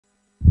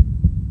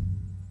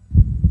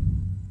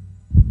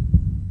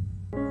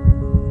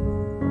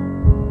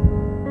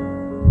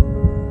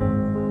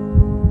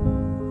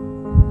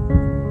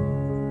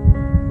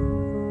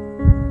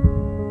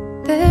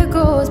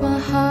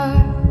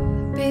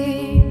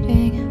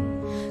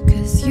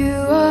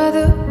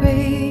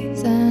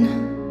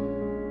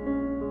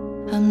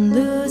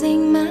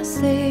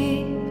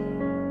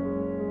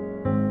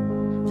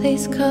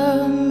Please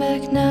come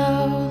back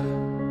now.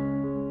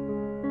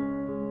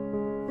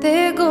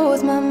 There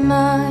goes my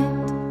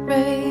mind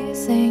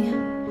racing,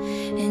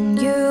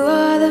 and you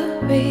are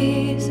the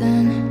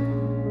reason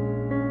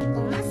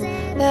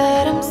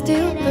that I'm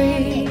still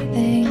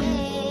breathing.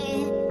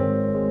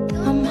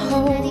 I'm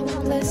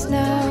hopeless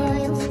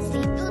now.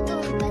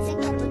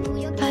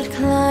 I'd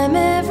climb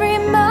every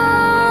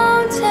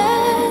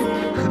mountain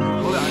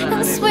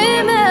and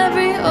swim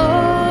every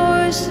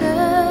ocean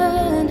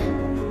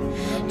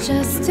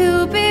just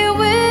to be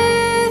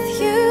with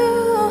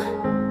you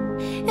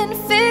and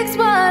fix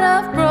what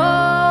I've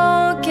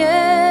broken.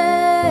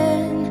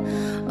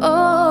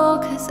 Oh,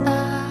 'cause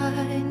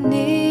I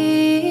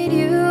need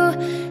you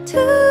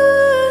to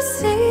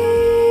see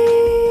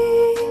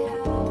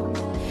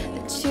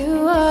that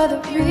you are the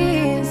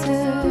reason.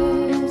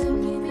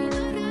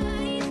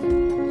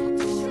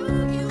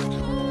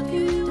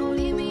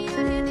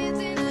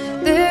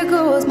 There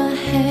goes my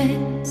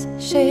hands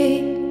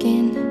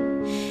shaking,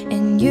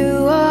 and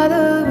you are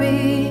the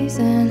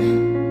reason.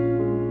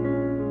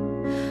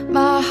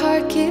 My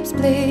heart keeps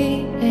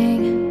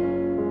bleeding.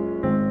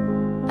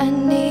 I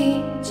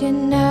need you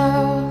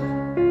now.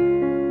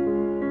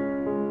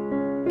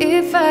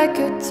 If I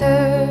could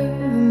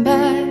turn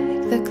back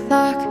the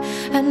clock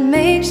and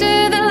make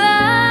sure the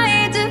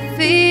light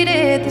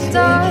defeated the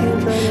dark,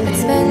 I'd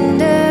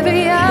spend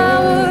every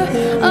hour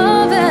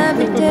of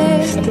every day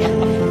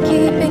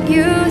keeping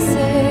you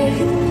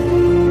safe.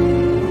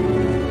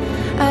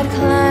 I'd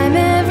climb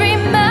every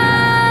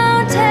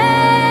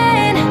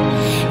mountain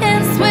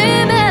and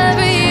swim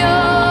every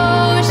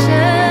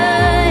ocean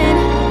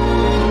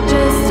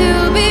just to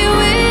be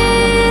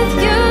with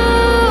you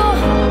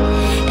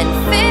and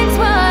fix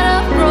what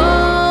I've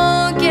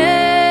broken.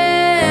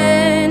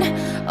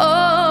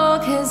 Oh,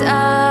 'cause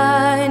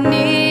I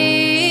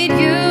need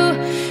you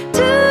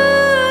to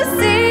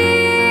see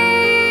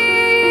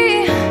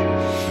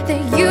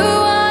that you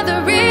are the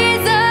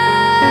reason.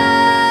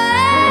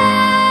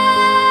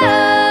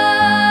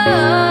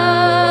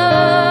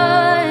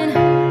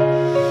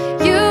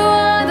 You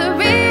are the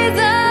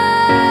reason.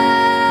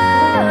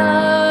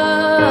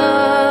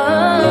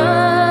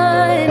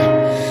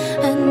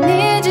 I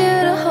need you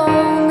to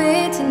hold me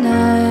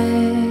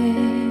tonight.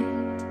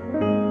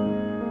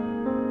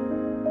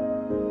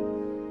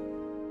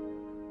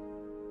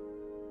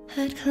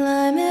 I'd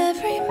climb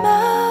every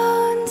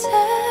mountain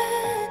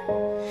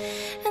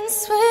and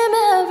swim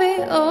every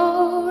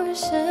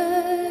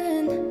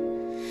ocean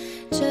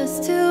just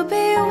to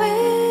be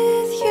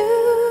with you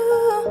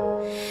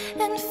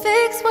and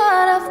fix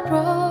what I've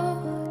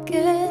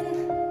broken.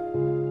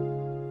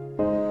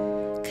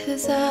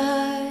 'Cause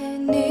I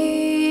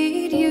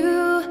need you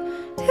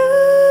to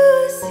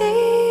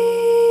see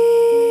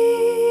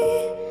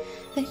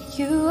that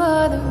you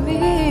are the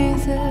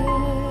reason.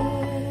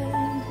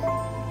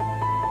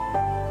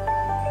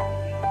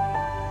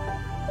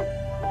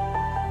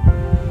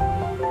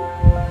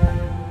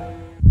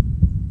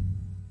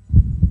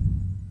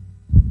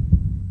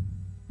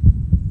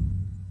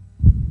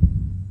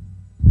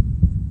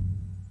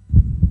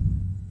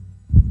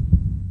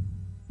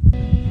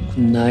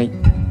 굿나잇.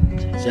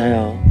 잘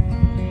자요.